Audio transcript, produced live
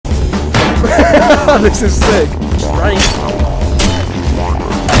This is sick. Running.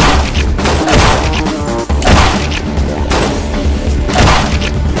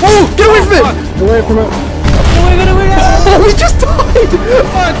 Oh, get away from it! Get away from it. Get away. Oh, we just died!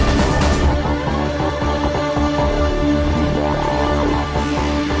 Fuck!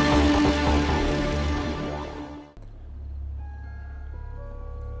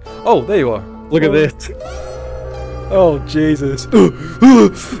 Oh, there you are. Look at this. Oh, Jesus. But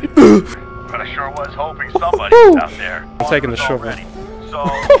I sure was hoping somebody was out there. I'm taking the shovel. Already. So,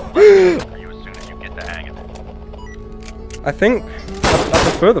 let's wait for you as soon as you get the hang of it. I think I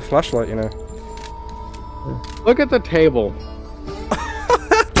prefer the flashlight, you know. Look at the table.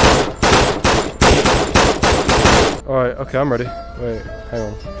 Alright, okay, I'm ready. Wait, hang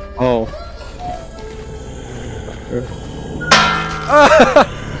on. Oh.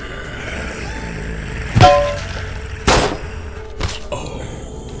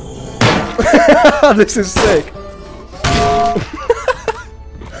 This is sick.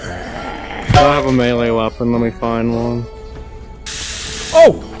 I have a melee weapon, let me find one.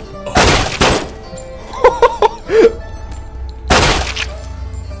 Oh!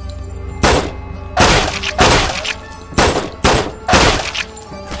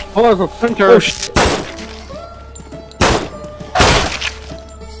 Oh, there's a printer! Oh, sh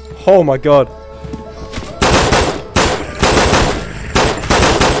oh my god.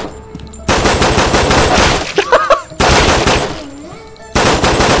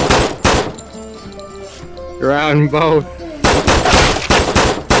 You're out in both.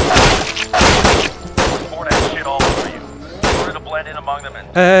 Pour that shit all over you. In order to blend in among them and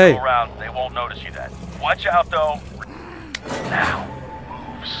Hey. go around, they won't notice you then. Watch out though. Now,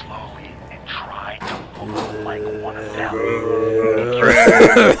 move slowly and try to look like one of them.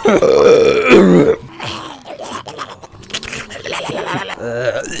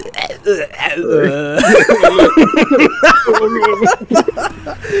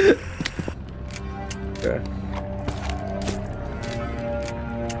 Okay.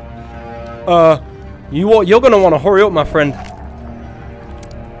 You're gonna want to hurry up, my friend.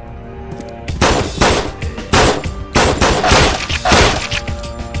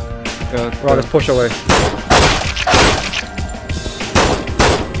 Right, let's push away.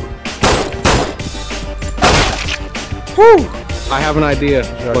 Whew! I have an idea.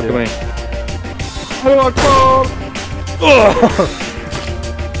 Look at me.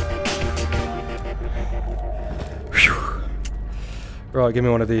 Right, give me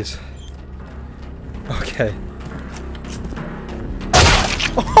one of these. Okay.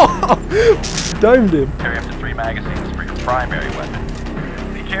 Domed him. Carry up to 3 magazines for your primary weapon.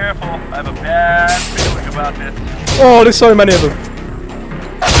 Be careful, I have a bad feeling about this. Oh, there's so many of them.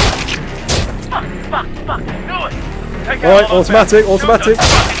 Fuck, knew it! Take Alright, out all automatic, those automatic.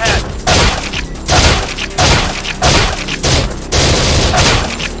 fucking heads.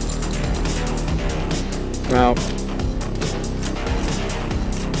 Now.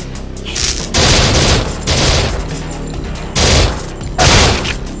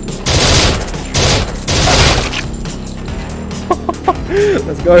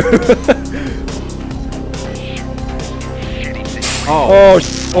 Let's go. Oh.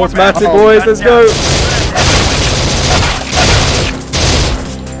 Automatic, boys, let's go.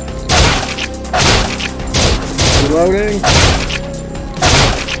 Reloading.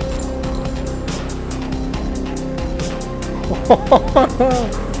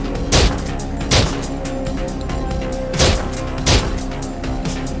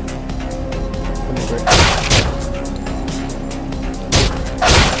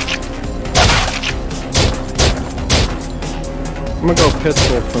 I'm gonna go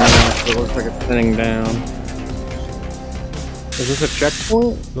pistol for now, so it looks like it's thinning down. Is this a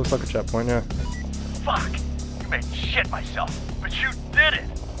checkpoint? Looks like a checkpoint, yeah. Fuck! You made me shit myself, but you did it!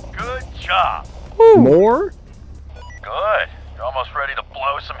 Good job! Woo. More? Good. You're almost ready to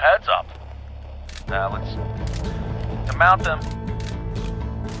blow some heads up. Now let's mount them.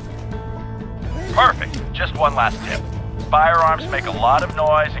 Perfect. Just one last tip. Firearms make a lot of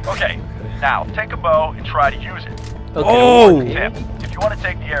noise. Okay, now take a bow and try to use it. Okay. Oh! Tip. If you want to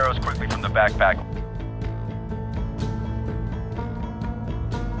take the arrows quickly from the backpack.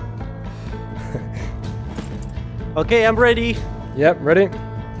 Okay, I'm ready. Yep, ready?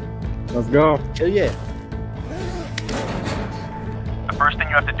 Let's go. Hell yeah. The first thing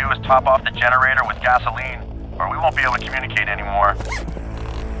you have to do is top off the generator with gasoline, or we won't be able to communicate anymore.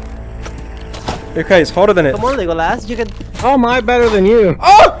 Okay, it's hotter than it. Come on, Legolas, you can Oh, my better than you.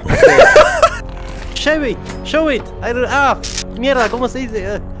 Oh! show it. Show it. I don't. Ah, mierda, ¿cómo se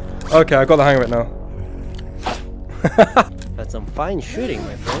dice? Okay, I got the hang of it now. That's some fine shooting,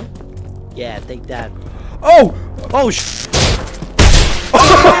 my friend. Yeah, take that. Oh! Oh sh!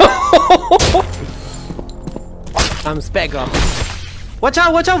 I'm spec up. Watch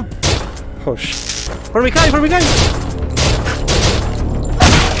out! Watch out! Oh sh! Where we going? Where we going?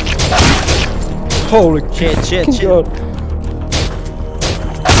 Holy Shit! God!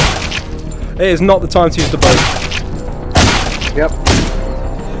 It is not the time to use the boat. Yep.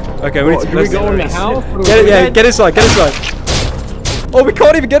 Okay, we need to. Do we go in the house? Get it, yeah, get inside, get inside. Oh, we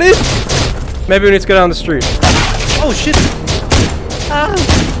can't even get in. Maybe we need to go down the street. Oh shit! Ah.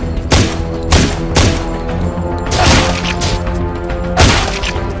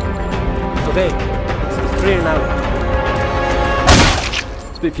 Okay, it's clear now.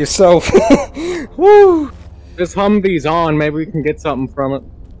 Speak for yourself. Woo! This Humvee's on. Maybe we can get something from it.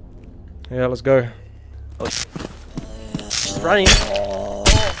 Yeah, let's go. Oh, she's running.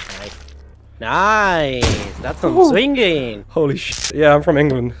 Nice. That's some swinging. Holy shit. Yeah, I'm from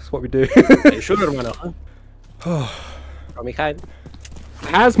England. That's what we do. Sure, hermano. From behind.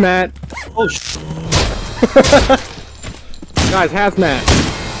 Hazmat. Oh sh. Guys, hazmat.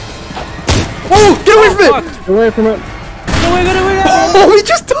 Oh, get away from it! Get away from it. Get away! Oh, he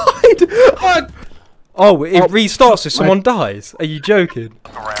just died! Oh, it restarts if someone dies. Are you joking?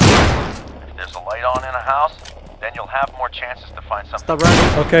 Look around. If there's a light on in a house, then you'll have more chances to find something. Stop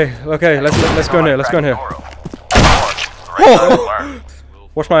running. Okay, let's go in here. Let's go in here. Oh.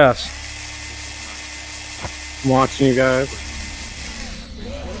 Watch my ass. I'm watching you guys.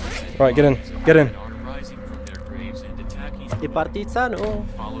 Right, get in. Get in. The partizano.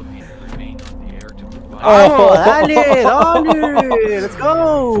 Oh, dale, let's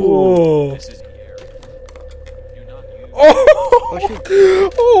go. Oh. Oh shit.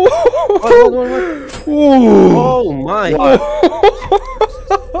 Oh my.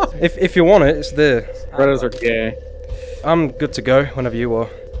 If you want it, it's there. Brothers are gay. I'm good to go whenever you are.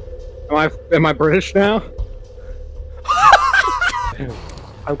 Am I British now?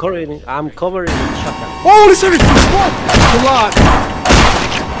 I'm covering in shotgun. Oh, this is A lot.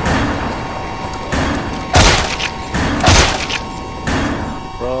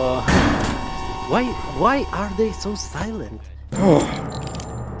 Bro. Why are they so silent? Oh.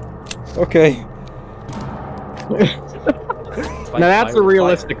 Okay. Now that's a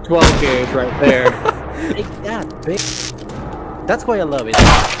realistic 12 gauge right there. Take that, bitch. That's why I love it.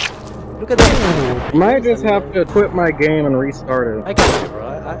 Look at that. Might just have to quit my game and restart it. I can do it, bro.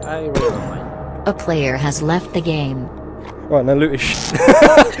 I really don't mind. A player has left the game. Right, now loot is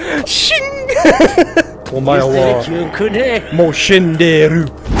Shing! Omae wa mo shinderu.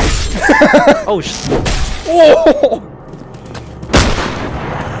 Oh shit. Oh!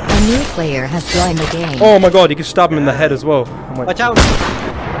 A new player has joined the game. Oh my god, you can stab him in the head as well. Oh my Watch out.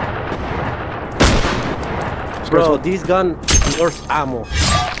 Bro, this gun worth ammo.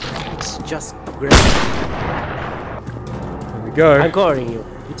 It's just great. There we go. I'm covering you.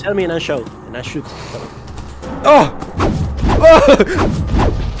 You tell me and I show. And I shoot. Oh! Oh!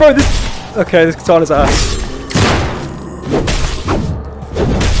 Bro, this... Okay, this katana's ass.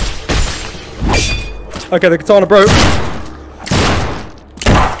 Okay, the katana broke.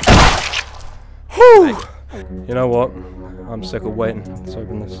 Whew! You know what? I'm sick of waiting. Let's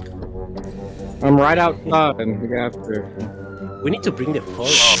open this. I'm right outside and we have to. We need to bring the phone.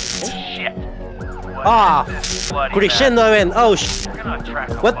 Shit. Ah! Bloody Crescendo event. Oh sh. We're gonna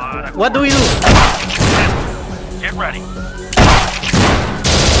attract a What? lot of- What do we do? Get ready.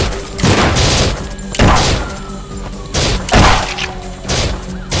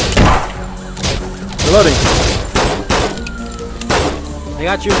 Reloading. I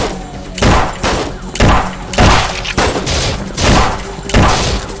got you.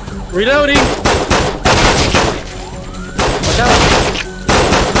 Reloading. Watch out.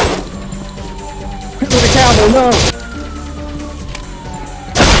 Hit with a cowboy, no!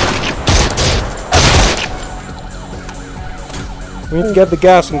 We need to get the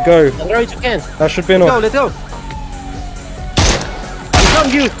gas and go. Throw it you can. That should be Let's go, enough. let's go. Become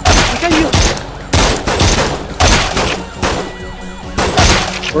you. Become you.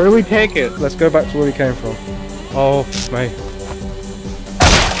 Where do we take it? Let's go back to where we came from. Oh, mate.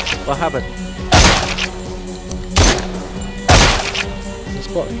 What happened? There's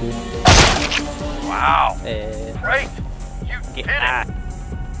quite a few. Wow. Eh, Great. You did it.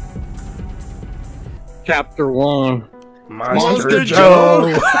 Chapter 1. Monster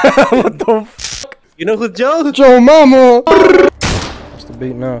Joe. What the f? You know who's Joe? Joe Mama! What's the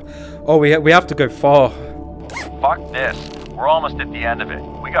beat now? Oh, we have to go far. Fuck this. We're almost at the end of it.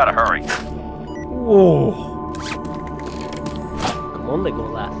 We gotta hurry. Whoa. Come on,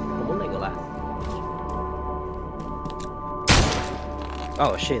 Legolas. Come on, Legolas.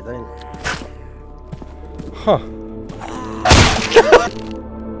 Oh shit, then. Huh.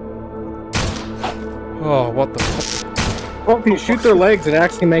 Oh, what the fuck? Well, if you shoot their legs, it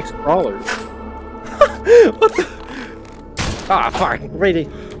actually makes crawlers. What the? Ah, fuck, really?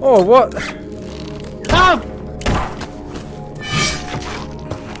 Oh, what? Ah!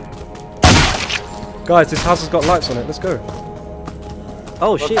 Guys, this house has got lights on it. Let's go.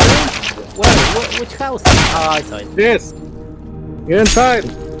 Oh shit, where? Which house? Ah, I saw it. Yes! Get inside!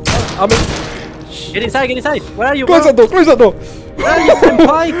 I mean, Get inside, get inside! Where are you, close bro? that door. Close that door. Where are you,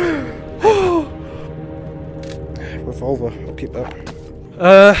 senpai? Revolver. I'll keep that.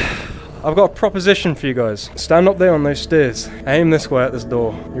 I've got a proposition for you guys. Stand up there on those stairs. Aim this way at this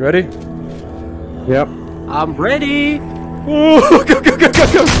door. You ready? Yep. I'm ready! Oh, go, go, go, go,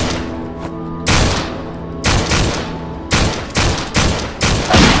 go!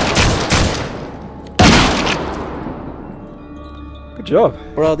 Good job.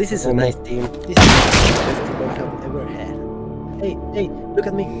 Bro, this is a nice team. This is the best team I've ever had. Hey, hey, look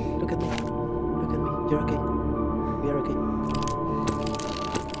at me. Look at me. Look at me. You're okay. We are okay.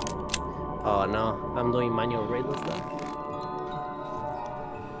 Oh no, I'm doing manual raid and stuff.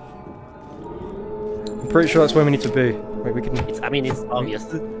 I'm pretty sure that's where we need to be. Wait, we can... I mean, it's obvious.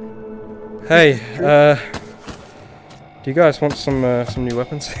 Hey, do you guys want some new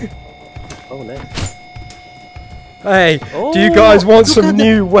weapons? Oh, nice. Hey, Oh, do you guys want look some at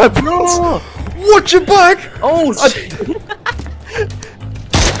new weapons? No! Watch your back! Oh, shit!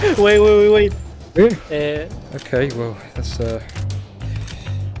 wait. Okay, well, that's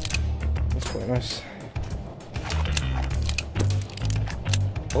quite nice.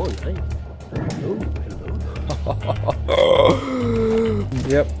 Oh, nice. Oh, hello.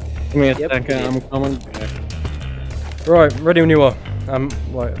 Yep. Give me a Yep. second, I'm coming back. Right, ready when you are.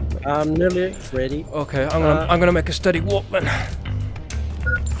 Right. I'm nearly ready. Okay, I'm gonna make a steady walk then.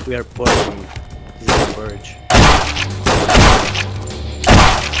 We are pushing. This is the verge.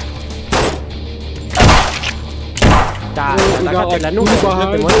 We got like two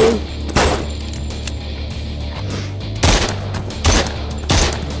behind you.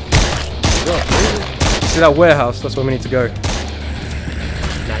 See that warehouse? That's where we need to go.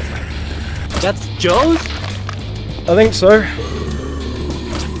 Nice. That's Joe's? I think so.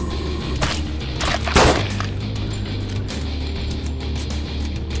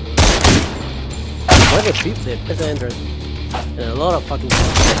 What a peep there, there's an entrance. And a lot of fucking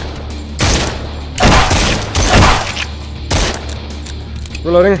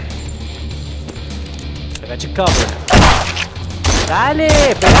Reloading. I got you covered. Dale,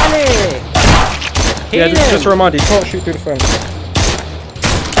 pegale! Yeah, Hit just a him. reminder, you can't shoot through the fence.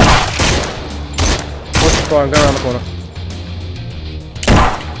 Watch the fire and go around the corner.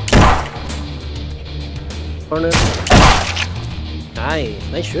 Corner.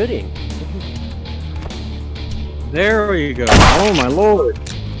 Nice, nice shooting. There we go. Oh my lord.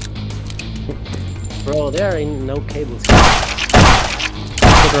 Bro, there ain't no cables.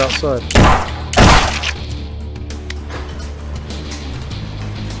 They're outside.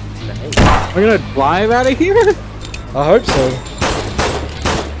 Nice. We're gonna drive out of here? I hope so.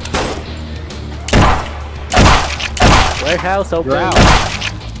 Warehouse open. You're out.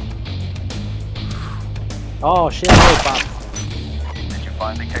 Oh shit, no pop. Did you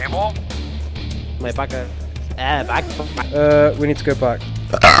find the cable? My back. Back. We need to go back.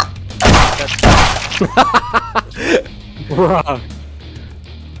 Bruh.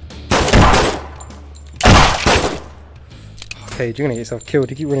 Okay, you're gonna get yourself killed.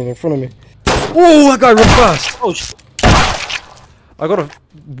 You keep running in front of me. Oh, that guy ran fast! Oh shit. I got a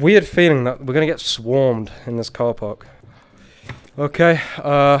weird feeling that we're gonna get swarmed in this car park. Okay,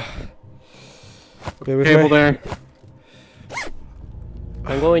 bear with Cable me. there.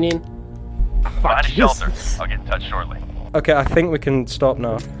 I'm going in. Find a shelter. I'll get in touch shortly. Okay, I think we can stop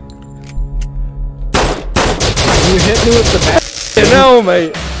now. You hit me with the bat. No,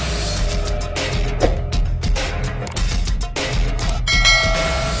 mate!